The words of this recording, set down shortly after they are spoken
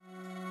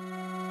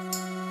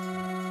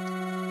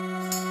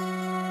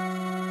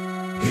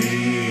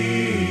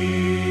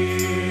Here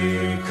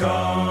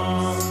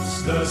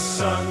comes the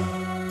sun,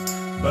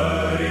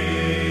 but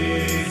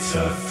it's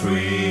a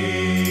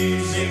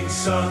freezing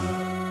sun,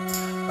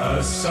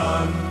 a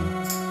sun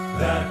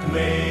that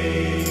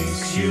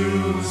makes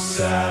you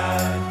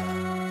sad.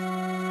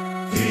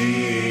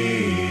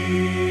 Here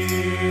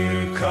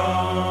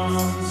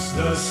comes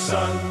the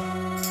sun,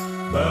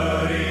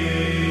 but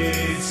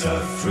it's a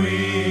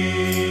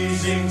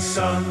freezing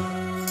sun,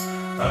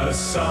 a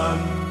sun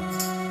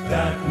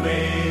that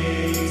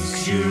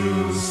makes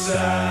you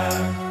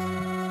sad.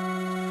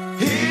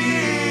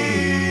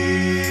 Here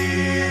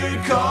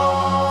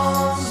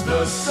comes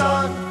the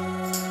sun,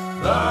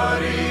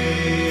 but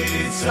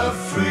it's a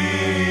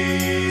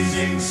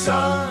freezing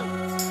sun,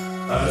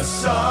 a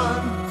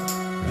sun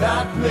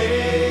that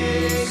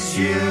makes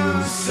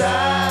you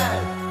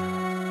sad.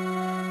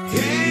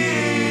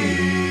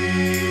 Here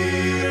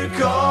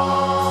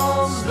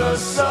comes the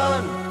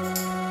sun,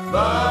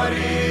 but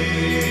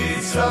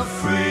it's a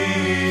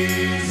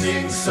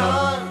freezing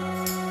sun,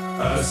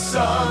 a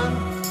sun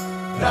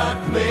that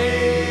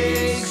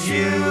makes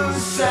you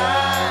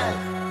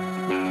sad.